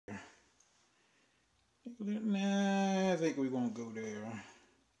Nah, I think we won't go there.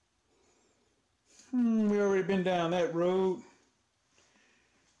 We already been down that road.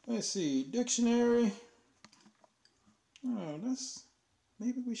 Let's see, dictionary. Oh,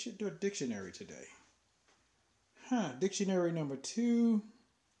 maybe we should do a dictionary today. Dictionary number 2.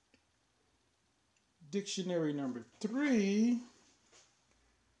 Dictionary number 3.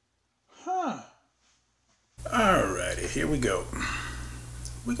 Alrighty, here we go.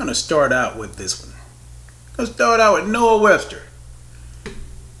 We're gonna start out with this one. Let's start out with Noah Webster.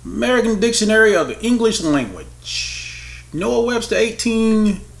 American Dictionary of the English Language. Noah Webster,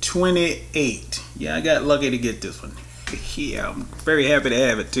 1828. Yeah, I got lucky to get this one. Yeah, I'm very happy to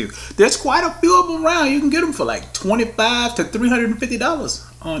have it too. There's quite a few of them around. You can get them for like $25 to $350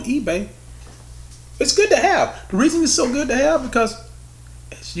 on eBay. It's good to have. The reason it's so good to have because,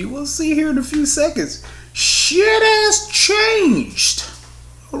 as you will see here in a few seconds, shit has changed.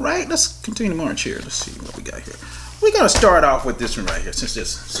 All right, let's continue to march here. Let's see what we got here. We're going to start off with this one right here, since there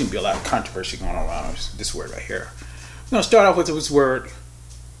seems to be a lot of controversy going on around this word right here. We're going to start off with this word,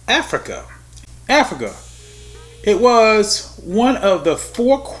 Africa. Africa. It was one of the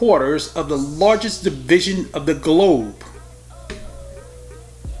 4 quarters of the largest division of the globe.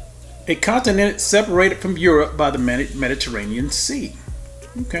 A continent separated from Europe by the Mediterranean Sea.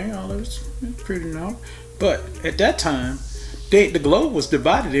 Okay, all that's pretty enough. But at that time, the globe was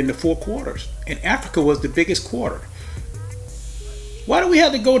divided into 4 quarters, and Africa was the biggest quarter. Why do we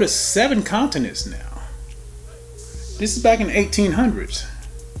have to go to 7 continents now? This is back in the 1800s.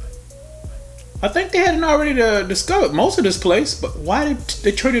 I think they hadn't already discovered most of this place, but why did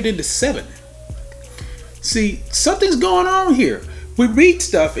they turn it into 7? See, something's going on here. We read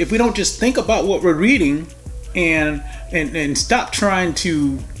stuff, if we don't just think about what we're reading and stop trying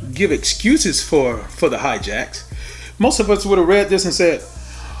to give excuses for the hijacks, most of us would have read this and said,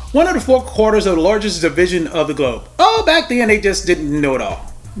 one of the 4 quarters of the largest division of the globe. Oh, back then they just didn't know it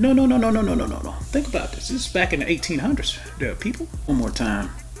all. No. Think about this. This is back in the 1800s. There are people. One more time.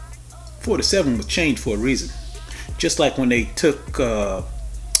 4 to 7 was changed for a reason. Just like when they took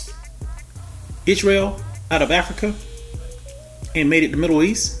Israel out of Africa and made it the Middle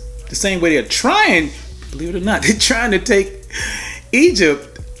East. The same way they're trying, believe it or not, they're trying to take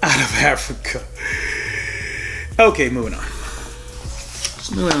Egypt out of Africa. Okay, moving on.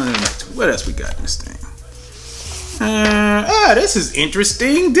 Let's move on to the next one. What else we got in this thing? This is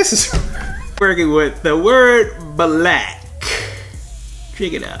interesting. This is working with the word black.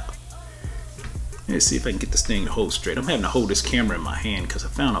 Check it out. Let's see if I can get this thing to hold straight. I'm having to hold this camera in my hand because I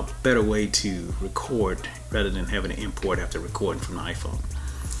found a better way to record rather than having to import after recording from the iPhone.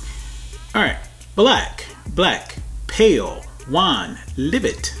 Alright, black, pale, wan,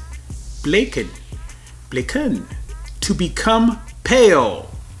 livid, blaken, to become pale,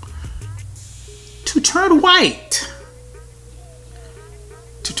 to turn white,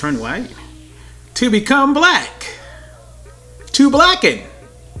 to become black, to blacken,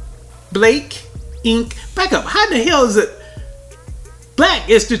 Blake, ink, back up. How the hell is it black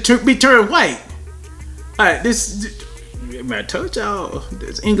is to be turned white? Alright, I told y'all,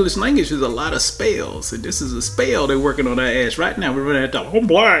 this English language is a lot of spells, and this is a spell they're working on our ass right now. We're running at the I'm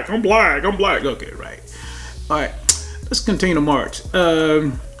black. Okay, right. Alright, let's continue to march.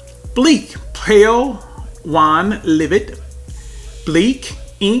 Bleak, pale, wan, livid, bleak,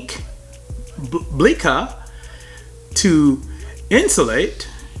 ink, bleaker, to insulate,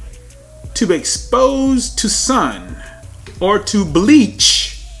 to be exposed to sun, or to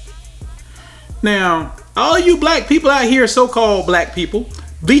bleach. Now, all you black people out here, so-called black people,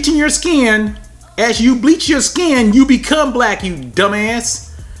 bleaching your skin, as you bleach your skin, you become black, you dumbass.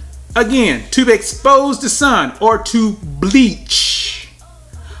 Again, to be exposed to sun, or to bleach.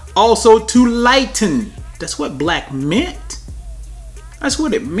 Also to lighten. That's what black meant. That's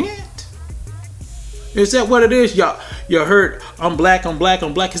what it meant. Is that what it is? Y'all heard I'm black.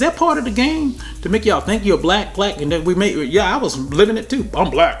 Is that part of the game? To make y'all think you're black, and then I was living it too. I'm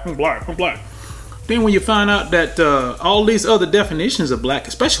black. Then when you find out that all these other definitions of black,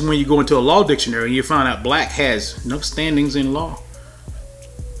 especially when you go into a law dictionary and you find out black has no standings in law.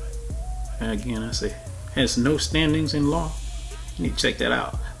 And again, I say, has no standings in law. You need to check that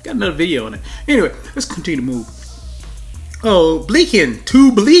out. Got another video on it. Anyway, let's continue to move. Oh, bleaking,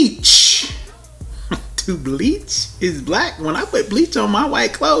 to bleach. To bleach is black. When I put bleach on my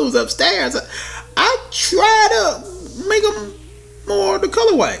white clothes upstairs, I try to make them more the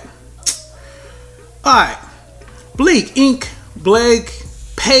color white. Alright. Bleak, ink, black,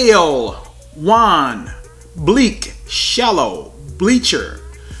 pale, wan, bleak, shallow, bleacher,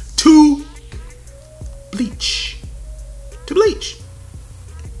 to bleach. To bleach.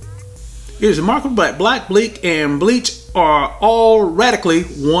 It is remarkable that black, bleak, and bleach are all radically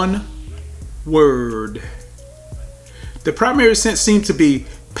one word. The primary sense seems to be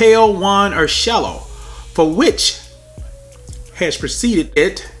pale, wan, or shallow, for which has preceded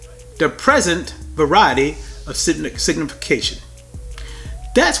it the present variety of signification.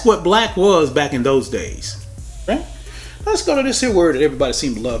 That's what black was back in those days. Right? Let's go to this here word that everybody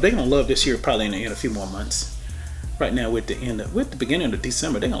seems to love. They're gonna love this here probably in a few more months. Right now, with the beginning of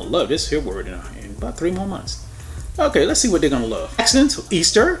December, they're gonna love this here word in about 3 more months. Okay, let's see what they're gonna love. Accents,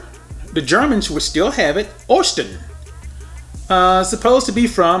 Easter. The Germans would still have it. Ostern, supposed to be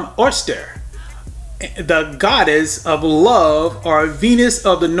from Oyster, the goddess of love, or Venus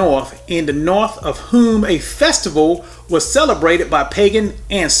of the North, in the north of whom a festival was celebrated by pagan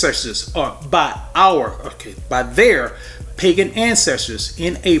ancestors, or by their pagan ancestors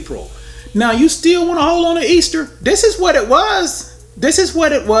in April. Now, you still want to hold on to Easter? This is what it was. This is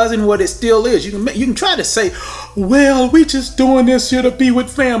what it was and what it still is. You can try to say, well, we just doing this here to be with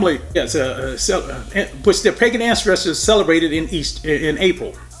family. Yes, which their pagan ancestors celebrated in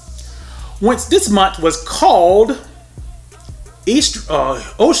April. Once this month was called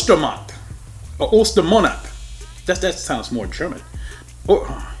Ostermonat, or Ostermonat. That sounds more German.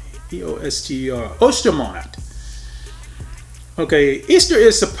 E-O-S-T-R, Ostermonat. Okay, Easter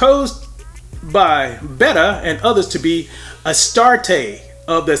is supposed by Beta and others to be Astarte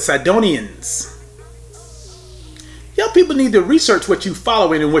of the Sidonians. Y'all people need to research what you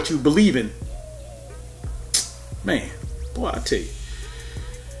following and what you believe in. Man, boy, I tell you.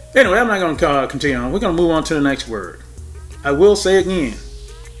 Anyway, I'm not going to continue on. We're going to move on to the next word. I will say again,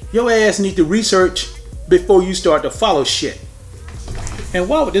 your ass need to research before you start to follow shit. And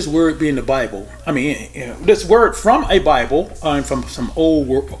why would this word be in the Bible? I mean, this word from a Bible and from some old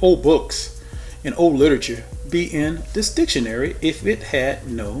books and old literature be in this dictionary if it had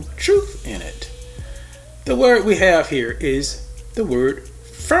no truth in it? The word we have here is the word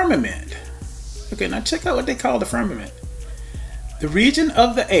firmament. Okay, now check out what they call the firmament. The region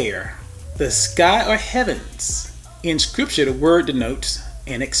of the air, the sky or heavens. In scripture, the word denotes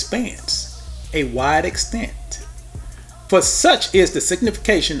an expanse, a wide extent. For such is the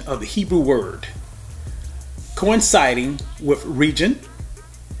signification of the Hebrew word, coinciding with region,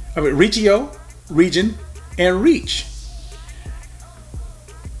 regio, region, and reach.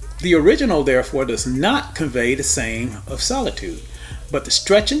 The original, therefore, does not convey the saying of solitude, but the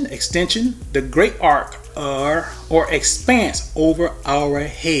stretching, extension, the great arc, or expanse over our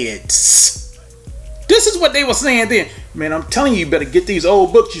heads. This is what they were saying then. Man, I'm telling you, you better get these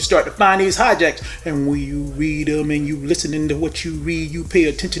old books. You start to find these hijacks. And when you read them and you listening to what you read, you pay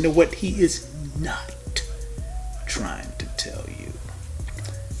attention to what he is not trying to tell you.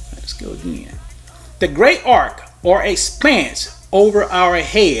 Let's go again. The great arc or expanse over our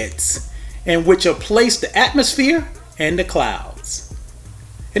heads, in which are placed the atmosphere and the clouds.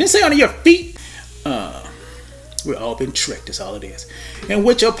 It didn't say under your feet. We've all been tricked, that's all it is. In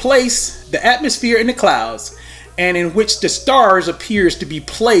which are placed the atmosphere and the clouds, and in which the stars appears to be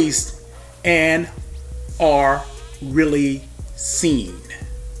placed and are really seen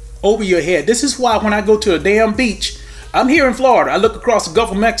over your head. This is why when I go to a damn beach, I'm here in Florida, I look across the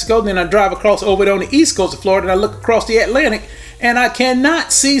Gulf of Mexico, then I drive across over there on the east coast of Florida, and I look across the Atlantic, and I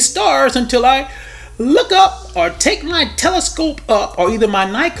cannot see stars until I look up or take my telescope up, or either my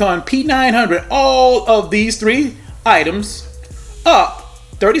Nikon P900, all of these three items up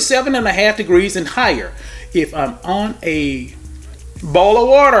 37.5 degrees and higher. If I'm on a bowl of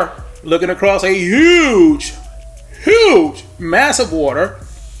water looking across a huge, massive water,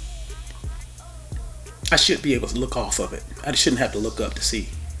 I should be able to look off of it. I shouldn't have to look up to see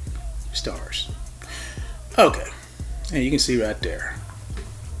stars. Okay, and you can see right there.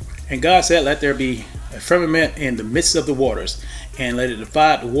 And God said, let there be a firmament in the midst of the waters, and let it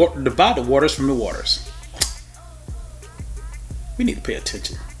divide the waters from the waters. We need to pay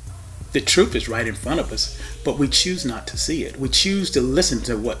attention. The truth is right in front of us, but we choose not to see it. We choose to listen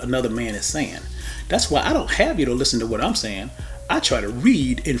to what another man is saying. That's why I don't have you to listen to what I'm saying. I try to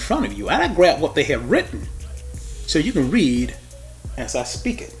read in front of you. I grab what they have written so you can read as I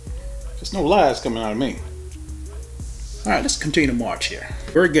speak it. There's no lies coming out of me. All right, let's continue to march here.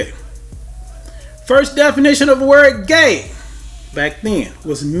 Word gay. First definition of the word gay back then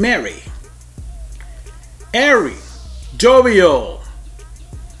was merry, airy, jovial,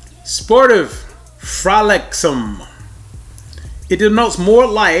 sportive, frolicsome. It denotes more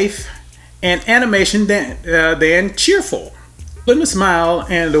life and animation than cheerful. Let me smile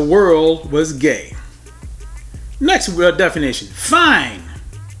and the world was gay. Next definition, fine,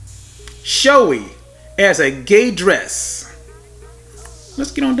 showy, as a gay dress.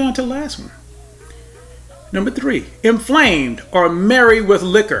 Let's get on down to the last one. Number 3, inflamed or merry with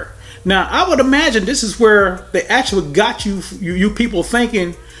liquor. Now, I would imagine this is where they actually got you people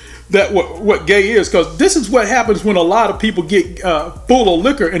thinking that what gay is, because this is what happens when a lot of people get full of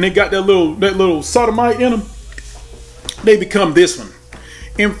liquor and they got that little sodomite in them. They become this one.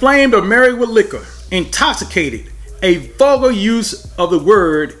 Inflamed or merry with liquor, intoxicated, a vulgar use of the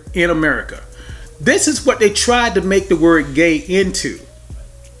word in America. This is what they tried to make the word gay into.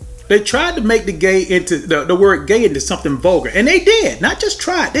 They tried to make the word gay into something vulgar. And they did. Not just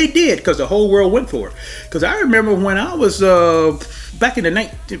tried. They did, because the whole world went for it. Because I remember when I was back in the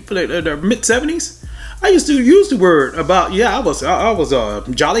mid-70s, I used to use the word about, I was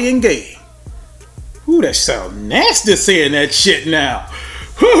jolly and gay. Ooh, that sounds nasty saying that shit now.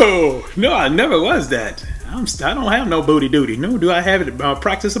 Whoa, no, I never was that. I don't have no booty duty. No, do I have it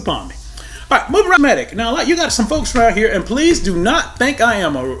practice upon me. All right, moving around. Medic. Now, you got some folks around here, and please do not think I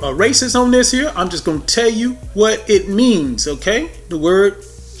am a racist on this here. I'm just going to tell you what it means, okay? The word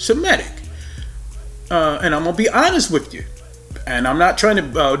Semitic. And I'm going to be honest with you. And I'm not trying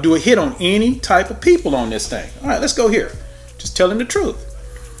to do a hit on any type of people on this thing. All right, let's go here. Just telling the truth.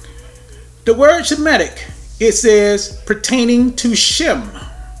 The word Semitic, it says pertaining to Shem,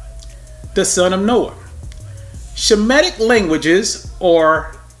 the son of Noah. Shemitic languages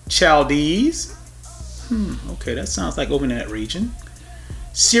or Chaldees. Okay, that sounds like over in that region.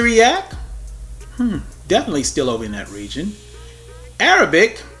 Syriac. Definitely still over in that region.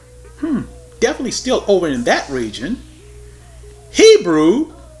 Arabic. Definitely still over in that region.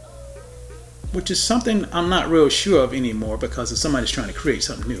 Hebrew, which is something I'm not real sure of anymore because somebody's trying to create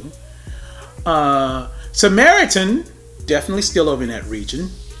something new. Samaritan, definitely still over in that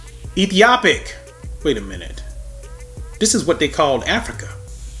region. Ethiopic. Wait a minute. This is what they called Africa.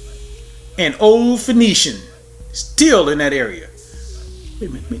 And Old Phoenician, still in that area. Wait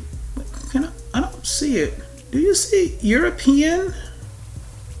a minute. I don't see it. Do you see European?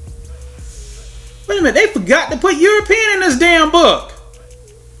 Wait a minute. They forgot to put European in this damn book.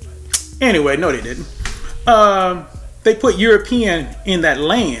 Anyway, no, they didn't. They put European in that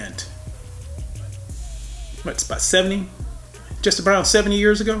land. What's about 70? Just around 70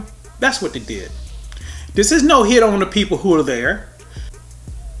 years ago? That's what they did. This is no hit on the people who are there.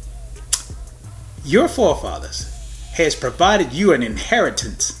 Your forefathers has provided you an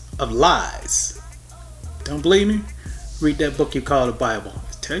inheritance of lies. Don't believe me? Read that book you call the Bible.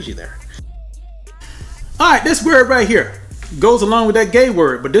 It tells you there. Alright, this word right here goes along with that gay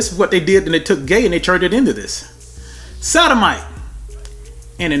word, but this is what they did, and they took gay and they turned it into this. Sodomite,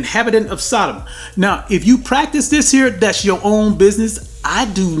 an inhabitant of Sodom. Now, if you practice this here, that's your own business. I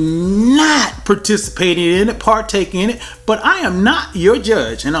do not participate in it, partake in it, but I am not your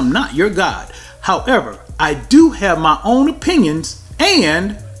judge and I'm not your God. However, I do have my own opinions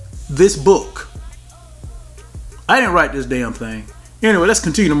and this book. I didn't write this damn thing. Anyway, let's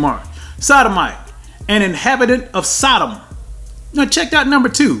continue tomorrow. Sodomite, an inhabitant of Sodom. Now check out number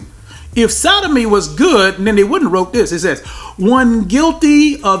 2. If sodomy was good, then they wouldn't have wrote this. It says, one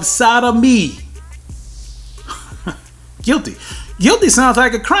guilty of sodomy. Guilty. Guilty sounds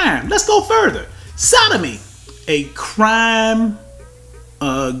like a crime. Let's go further. Sodomy, a crime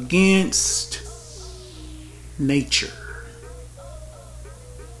against nature.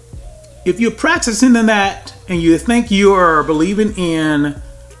 If you're practicing in that and you think you are believing in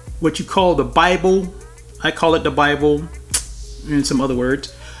what you call the Bible, I call it the Bible and some other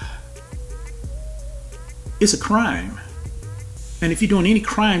words, it's a crime. And if you're doing any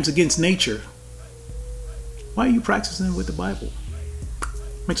crimes against nature, why are you practicing with the Bible?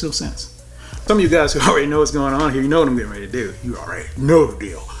 Makes no sense. Some of you guys who already know what's going on here, you know what I'm getting ready to do. You already know the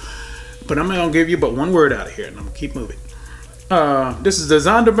deal. But I'm not going to give you but one word out of here, and I'm going to keep moving. This is the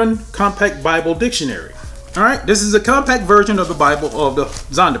Zondervan Compact Bible Dictionary. All right, this is a compact version of the Bible of the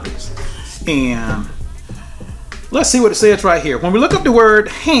Zondervans. And let's see what it says right here. When we look up the word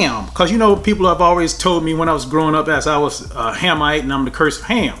ham, because you know people have always told me when I was growing up as I was a Hamite and I'm the curse of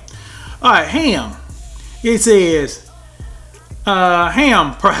ham. All right, ham. It says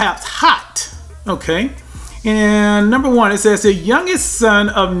ham, perhaps hot. Okay. And number 1, it says the youngest son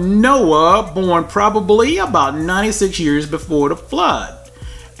of Noah, born probably about 96 years before the flood,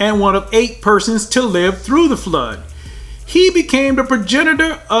 and one of 8 persons to live through the flood. He became the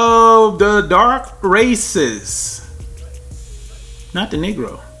progenitor of the dark races. Not the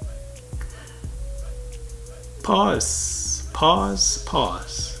Negro. Pause. Pause.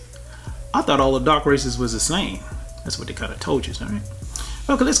 Pause. I thought all the dark races was the same. That's what they kind of told you, right?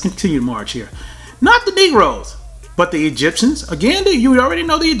 Okay, let's continue to march here. Not the Negroes, but the Egyptians. Again, you already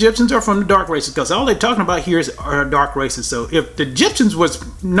know the Egyptians are from the dark races because all they're talking about here are dark races. So if the Egyptians was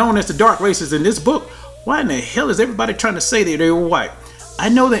known as the dark races in this book, Why in the hell is everybody trying to say that they were white? I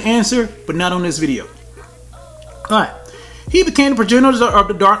know the answer, but not on this video. Alright. He became the progenitor of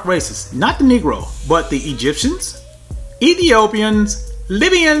the dark races, not the Negro, but the Egyptians, Ethiopians,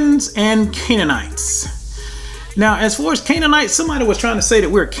 Libyans, and Canaanites. Now, as far as Canaanites, somebody was trying to say that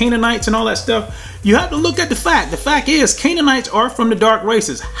we're Canaanites and all that stuff. You have to look at the fact. The fact is, Canaanites are from the dark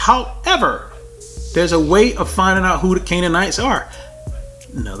races. However, there's a way of finding out who the Canaanites are.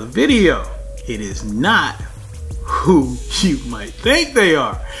 Another video. It is not who you might think they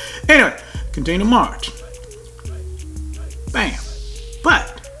are. Anyway, continue to march. Bam.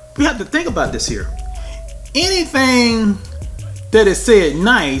 But we have to think about this here. Anything that is said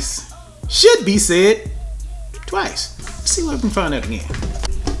nice should be said twice. Let's see what we can find out again.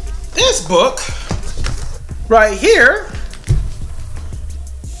 This book right here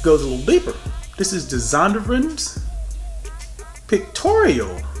goes a little deeper. This is the Zondervan's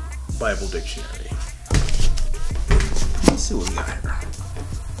Pictorial Bible Dictionary. Let's see what we got here.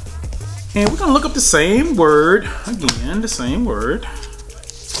 And we're gonna look up the same word again, the same word,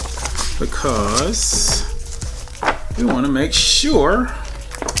 because we want to make sure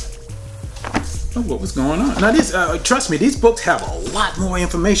of what was going on. Now, trust me, these books have a lot more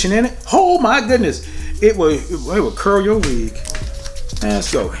information in it. Oh my goodness, it will curl your wig.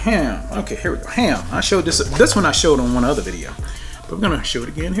 Let's go ham. Okay, here we go. Ham. I showed this one I showed on one other video, but we're gonna show it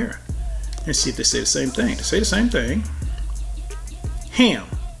again here. Let's see if they say the same thing. They say the same thing. Ham,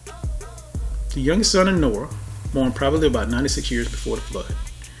 the youngest son of Noah, born probably about 96 years before the flood.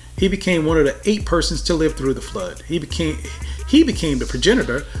 He became one of the 8 persons to live through the flood. He became the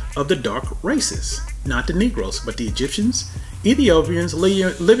progenitor of the dark races, not the Negroes, but the Egyptians, Ethiopians,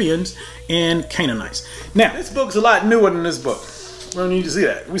 Libyans, and Canaanites. Now, this book is a lot newer than this book. We don't need to see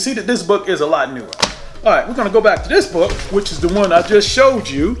that. We see that this book is a lot newer. All right, we're going to go back to this book, which is the one I just showed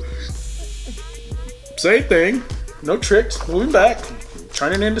you. Same thing, no tricks, moving back,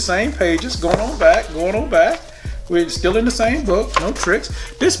 turning in the same pages, going on back. We're still in the same book, no tricks.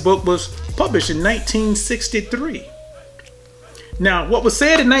 This book was published in 1963. Now, what was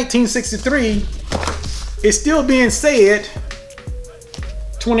said in 1963 is still being said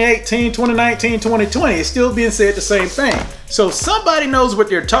 2018, 2019, 2020. It's still being said the same thing. So somebody knows what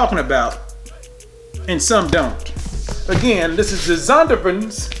they're talking about and some don't. Again, this is the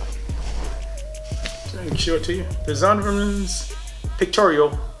Zondervan's, I can show it to you, the Zondervan's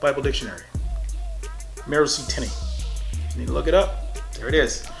Pictorial Bible Dictionary. Merrill C. Tenney. You need to look it up. There it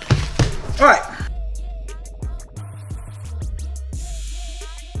is. All right.